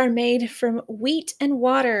noodles are made from wheat and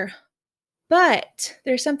water, but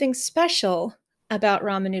there's something special about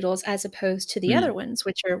ramen noodles as opposed to the other mm. ones,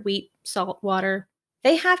 which are wheat, salt, water.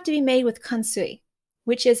 They have to be made with kansui,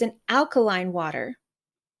 which is an alkaline water.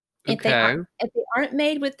 Okay. If they aren't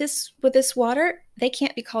made with this water, they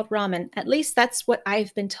can't be called ramen. At least that's what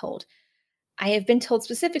I've been told. I have been told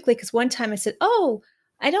specifically because one time I said, "Oh,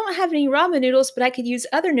 I don't have any ramen noodles, but I could use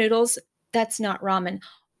other noodles." That's not ramen.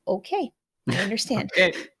 Okay, I understand.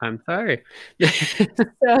 Okay, I'm sorry.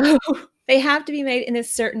 So They have to be made in a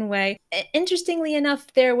certain way. Interestingly enough,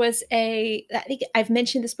 there was I think I've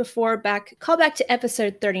mentioned this before, call back to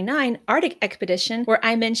episode 39, Arctic Expedition, where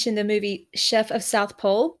I mentioned the movie Chef of South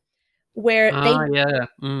Pole, where Ah, yeah.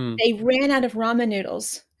 Mm. they ran out of ramen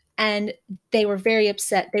noodles and they were very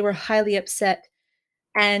upset. They were highly upset.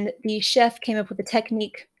 And the chef came up with a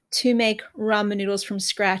technique to make ramen noodles from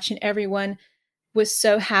scratch, and everyone was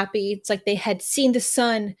so happy. It's like they had seen the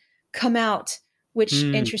sun come out, which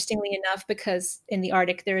Mm. interestingly enough, because in the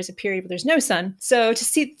Arctic there is a period where there's no sun. So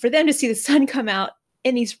for them to see the sun come out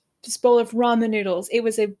in this bowl of ramen noodles, it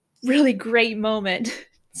was a really great moment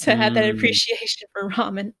to have that Mm. appreciation for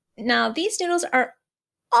ramen. Now, these noodles are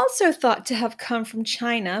also thought to have come from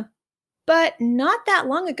China, but not that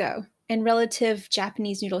long ago in relative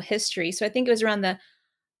Japanese noodle history. So I think it was around the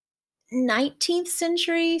 19th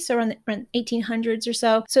century, so around 1800s or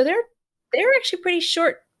so. So they're actually pretty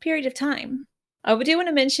short period of time. I do want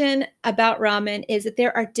to mention about ramen is that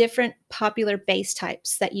there are different popular base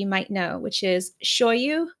types that you might know, which is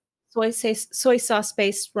shoyu, soy sauce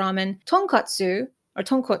based ramen, tonkotsu,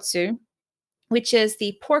 which is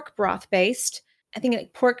the pork broth based. I think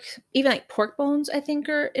like even like pork bones, I think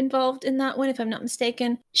are involved in that one, if I'm not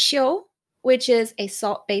mistaken. Shio, which is a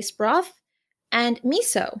salt based broth, and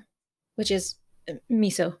miso, which is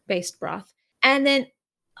miso based broth. And then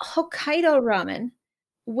Hokkaido ramen,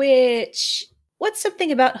 which what's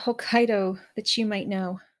something about Hokkaido that you might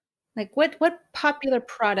know? Like what popular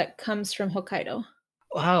product comes from Hokkaido?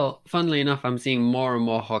 Wow, funnily enough, I'm seeing more and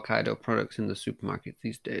more Hokkaido products in the supermarkets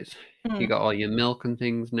these days. You Mm. got all your milk and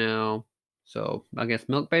things now. So I guess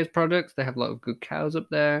milk-based products, they have a lot of good cows up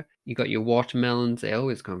there. You got your watermelons, they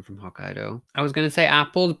always come from Hokkaido. I was gonna say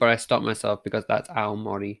apples, but I stopped myself because that's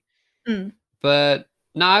aomori. Mm. But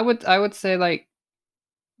no, I would say like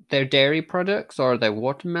they're dairy products or they're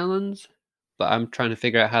watermelons, but I'm trying to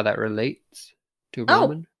figure out how that relates to Oh,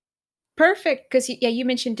 ramen. perfect. Because yeah, you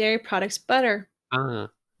mentioned dairy products, butter. Ah.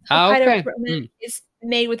 Ah, Hokkaido okay. ramen Mm. is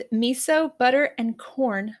made with miso, butter, and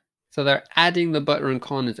corn. So they're adding the butter and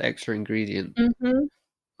corn as extra ingredients. Mhm,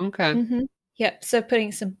 Okay. mhm. Yep, so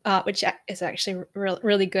putting some, which is actually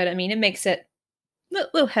really good. I mean, it makes it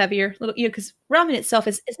little heavier, little because ramen itself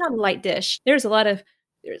is not a light dish. There's a lot of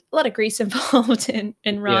grease involved in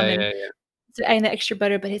Yeah, ramen. yeah, yeah. So adding the extra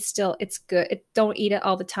butter, but it's good. Don't eat it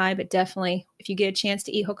all the time, but definitely if you get a chance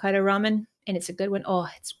to eat Hokkaido ramen and it's a good one, oh,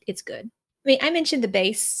 it's good. I mean, I mentioned the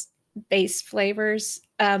base flavors,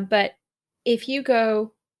 but if you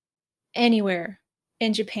go anywhere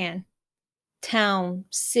in Japan, town,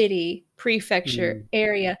 city, prefecture, Mm.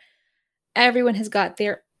 area, everyone has got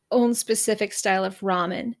their own specific style of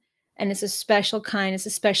ramen, and it's a special kind, it's a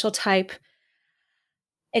special type.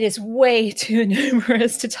 It is way too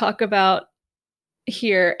numerous to talk about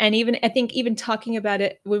here, and even I think even talking about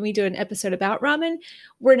it when we do an episode about ramen,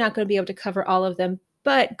 we're not gonna be able to cover all of them,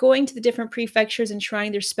 but going to the different prefectures and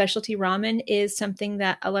trying their specialty ramen is something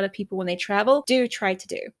that a lot of people, when they travel, do try to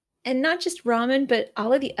do. And not just ramen, but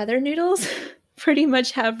all of the other noodles pretty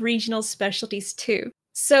much have regional specialties too.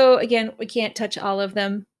 So again, we can't touch all of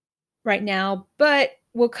them right now, but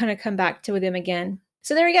we'll kind of come back to them again.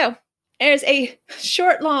 So there we go. There's a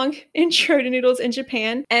short, long intro to noodles in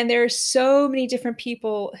Japan. And there are so many different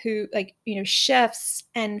people who, like, chefs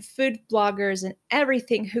and food bloggers and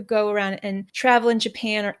everything who go around and travel in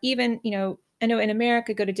Japan, or even, I know in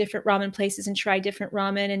America, go to different ramen places and try different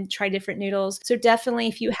ramen and try different noodles. So definitely,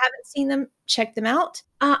 if you haven't seen them, check them out.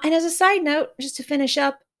 And as a side note, just to finish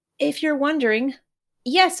up, if you're wondering,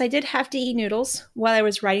 yes, I did have to eat noodles while I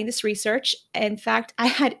was writing this research. In fact, I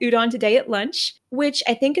had udon today at lunch, which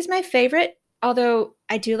I think is my favorite, although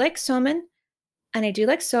I do like somen and I do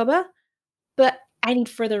like soba, but I need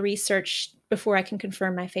further research before I can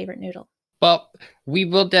confirm my favorite noodle. Well, we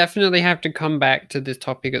will definitely have to come back to this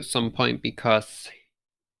topic at some point because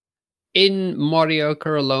in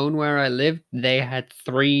Morioka alone, where I lived, they had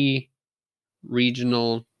three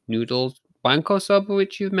regional noodles. Wanko soba,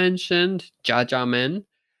 which you mentioned, jajamen,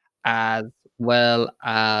 as well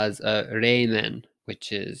as ramen,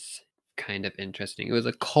 which is kind of interesting. It was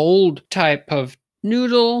a cold type of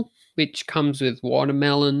noodle, which comes with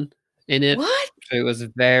watermelon in it. What? So it was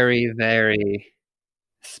very, very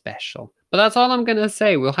special. But that's all I'm gonna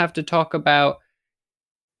say. We'll have to talk about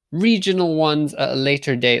regional ones at a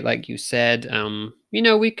later date, like you said.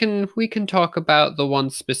 We can talk about the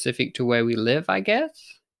ones specific to where we live, I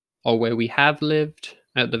guess, or where we have lived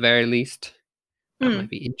at the very least. That might Mm.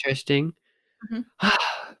 be interesting. Mhm.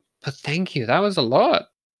 But thank you. That was a lot,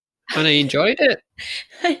 and I enjoyed it.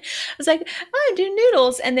 I was like, oh, do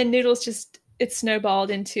noodles. And then noodles it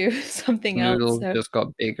snowballed into something else. Noodles So, just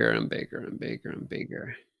got bigger and bigger and bigger and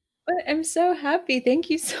bigger. I'm so happy. Thank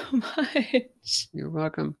you so much. You're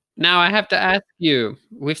welcome. Now I have to ask you,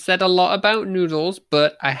 we've said a lot about noodles,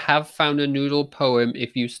 but I have found a noodle poem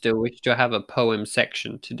if you still wish to have a poem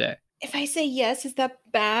section today. If I say yes, is that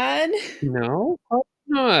bad? No, of course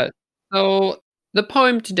not. So the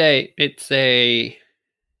poem today, it's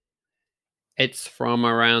from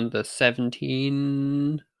around the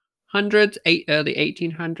 1700s, early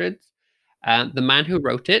 1800s. And the man who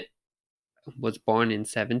wrote it was born in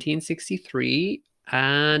 1763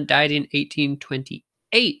 and died in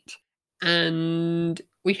 1828. And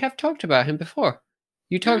we have talked about him before.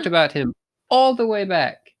 You talked about him all the way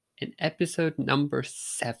back in episode number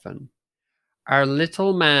 7. Our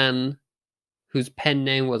little man whose pen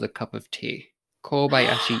name was a cup of tea,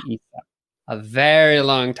 Kobayashi Issa. A very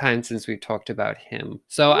long time since we talked about him.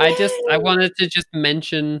 So I Yay! wanted to just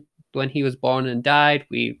mention when he was born and died.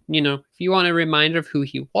 If you want a reminder of who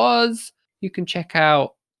he was, you can check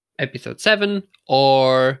out episode 7,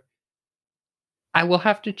 or I will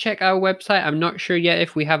have to check our website. I'm not sure yet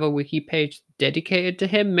if we have a wiki page dedicated to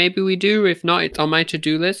him. Maybe we do. If not, it's on my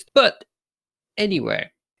to-do list. But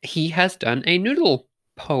anyway, he has done a noodle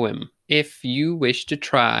poem if you wish to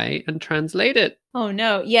try and translate it. Oh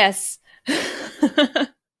no, yes.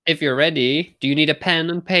 If you're ready, do you need a pen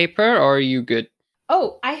and paper or are you good?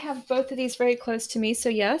 Oh, I have both of these very close to me, so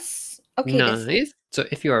yes. Okay, this. Nice. So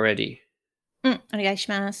if you are ready, お願いし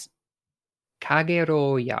ます。かげ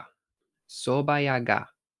ろうやそば屋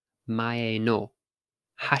が前の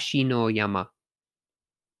橋の山。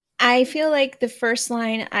I feel like the first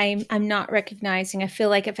line I'm not recognizing. I feel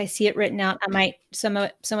like if I see it written out, I might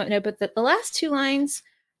somewhat know. But the last two lines,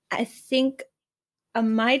 I think I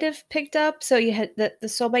might have picked up. So you had the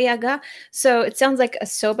soba yaga. So it sounds like a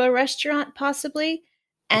soba restaurant, possibly.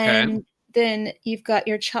 Okay. And then you've got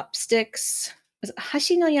your chopsticks. Was it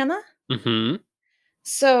Hashi no Yama? Mm-hmm.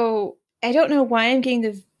 So I don't know why I'm getting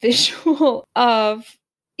the visual of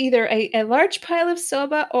either a large pile of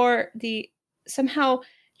soba or the somehow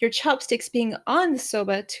your chopsticks being on the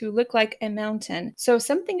soba to look like a mountain. So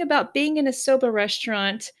something about being in a soba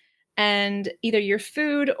restaurant and either your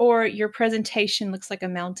food or your presentation looks like a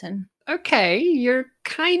mountain. Okay, you're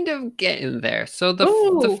kind of getting there. So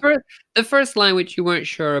Ooh. the first line which you weren't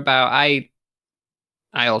sure about, I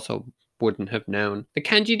also wouldn't have known. The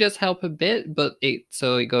kanji does help a bit, but it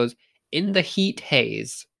goes in the heat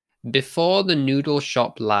haze. Before the noodle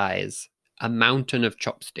shop lies a mountain of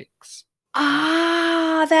chopsticks.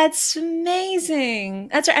 Ah, that's amazing.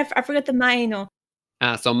 That's right. I forgot the maino.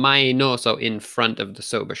 So mae no, so in front of the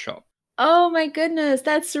soba shop. Oh my goodness,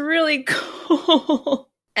 that's really cool.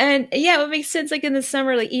 And yeah, it makes sense like in the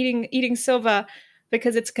summer, like eating soba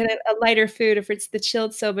because it's kind of a lighter food if it's the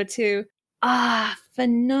chilled soba too. Ah,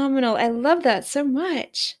 phenomenal. I love that so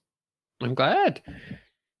much. I'm glad.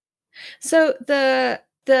 So the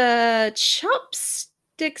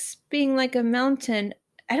chopsticks being like a mountain,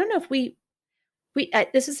 I don't know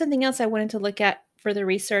if this is something else I wanted to look at for the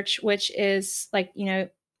research, which is like,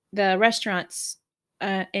 the restaurants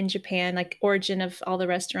in Japan, like origin of all the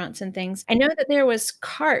restaurants and things. I know that there was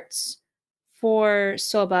carts for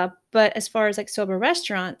soba, but as far as like soba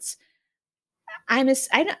restaurants, I'm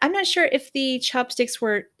not sure if the chopsticks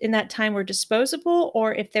were in that time were disposable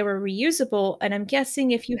or if they were reusable. And I'm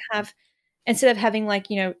guessing if you have instead of having like,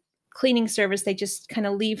 cleaning service, they just kind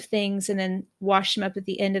of leave things and then wash them up at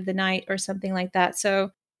the end of the night or something like that.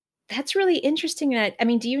 So that's really interesting. I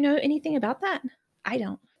mean, do you know anything about that? I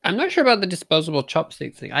don't. I'm not sure about the disposable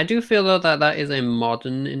chopsticks thing. I do feel though that that is a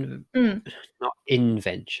modern, Mm, not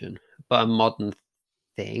invention, but a modern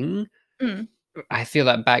thing. mm, I feel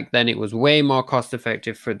that back then it was way more cost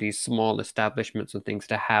effective for these small establishments and things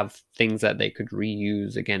to have things that they could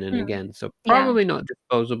reuse again and mm. again. So Yeah. probably not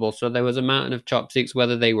disposable. So there was a mountain of chopsticks,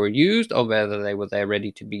 whether they were used or whether they were there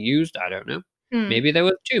ready to be used. I don't know. Mm. Maybe there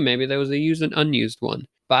was two. Maybe there was a used and unused one.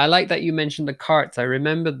 But I like that you mentioned the carts. I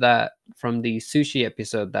remembered that from the sushi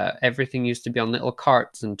episode that everything used to be on little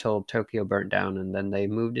carts until Tokyo burnt down and then they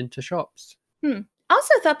moved into shops. Hmm.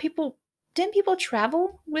 Also thought people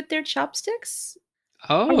travel with their chopsticks?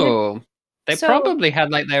 I never Oh, they so probably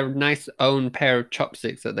had like their nice own pair of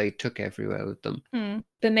chopsticks that they took everywhere with them.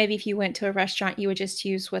 but maybe if you went to a restaurant, you would just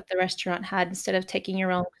use what the restaurant had instead of taking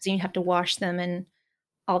your own because you have to wash them and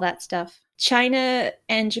all that stuff. China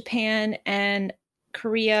and Japan and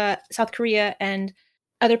Korea, South Korea, and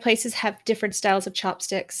other places have different styles of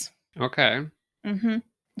chopsticks. Okay.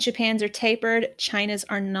 Japan's are tapered, China's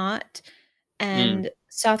are not, Mm. and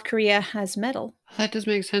South Korea has metal. That does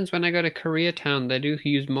make sense. When I go to Koreatown, they do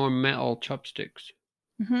use more metal chopsticks.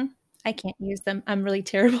 Mhm. I can't use them. I'm really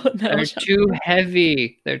terrible at metal They're too chopsticks.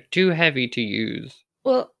 heavy. They're too heavy to use.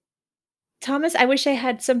 Well, Thomas, I wish I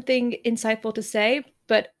had something insightful to say,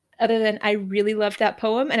 but other than I really love that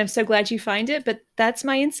poem, and I'm so glad you find it, but that's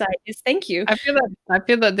my insight is thank you. I feel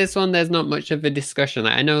that this one there's not much of a discussion.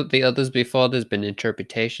 Like, I know the others before there's been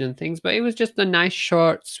interpretation and things, but it was just a nice,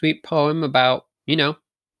 short, sweet poem about,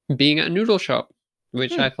 being at a noodle shop,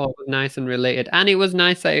 which Hmm. I thought was nice and related. And it was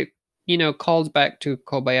nice that it calls back to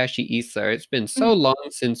Kobayashi Issa. It's been so Mhm. long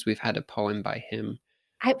since we've had a poem by him.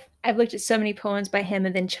 I've looked at so many poems by him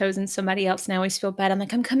and then chosen somebody else, and I always feel bad. I'm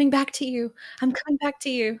like, "I'm coming back to you. I'm coming back to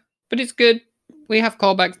you." But it's good. We have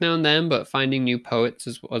callbacks now and then, but finding new poets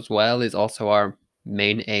as well is also our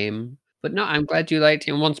main aim. But no, I'm glad you liked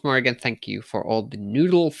it. And once more, again, thank you for all the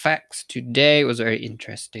noodle facts today. It was very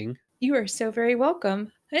interesting. You are so very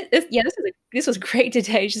welcome. This was great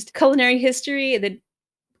today, just culinary history, the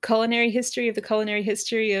culinary history of the culinary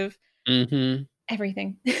history of Hmm.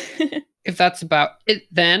 everything. If that's about it,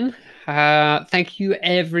 then thank you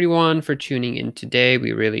everyone for tuning in today.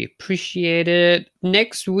 We really appreciate it.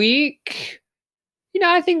 Next week,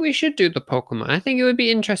 I think we should do the Pokemon. I think it would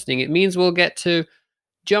be interesting. It means we'll get to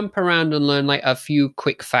jump around and learn like a few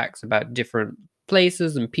quick facts about different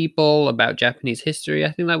places and people, about Japanese history.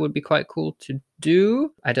 I think that would be quite cool to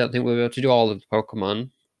do. I don't think we'll be able to do all of the Pokemon.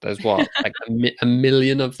 There's what, like a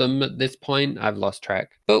million of them at this point. I've lost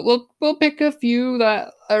track. But we'll pick a few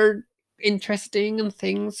that are interesting and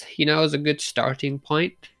things, as a good starting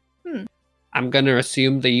point. Hmm. I'm gonna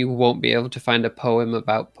assume that you won't be able to find a poem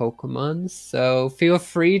about Pokemon, so feel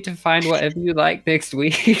free to find whatever you like next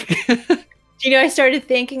week. I started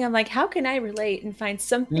thinking, I'm like, "How can I relate and find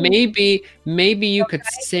something?" Maybe you could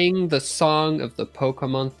sing the song of the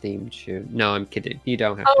Pokemon theme tune. No, I'm kidding. You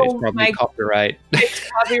don't have to. It's Oh probably my, copyright. it's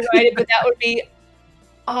copyrighted, but that would be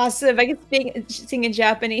awesome. I could sing in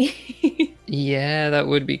Japanese. Yeah, that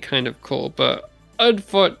would be kind of cool, but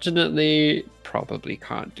unfortunately, probably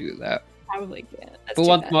can't do that. Probably can't. That's But too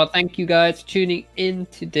once bad. more, thank you guys for tuning in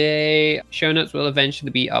today. Show notes will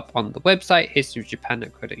eventually be up on the website,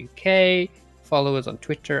 historyofjapan.co.uk. Follow us on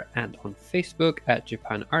Twitter and on Facebook at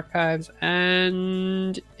Japan Archives.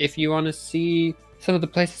 And if you want to see some of the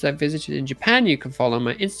places I visited in Japan, you can follow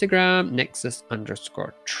my Instagram,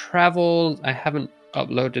 nexus_travels. I haven't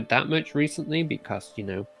uploaded that much recently because,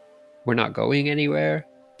 we're not going anywhere.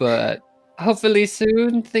 But hopefully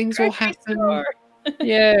soon things will Grocery happen. store.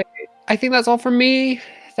 Yeah. I think that's all from me.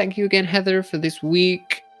 Thank you again, Heather, for this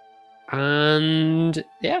week. And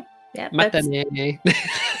yeah, Yeah, matane.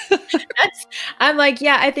 that's I'm like,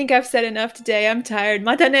 "Yeah, I think I've said enough today. I'm tired.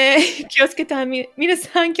 Mata ne. 気をつけて、皆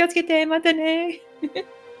さん気をつけて、またね."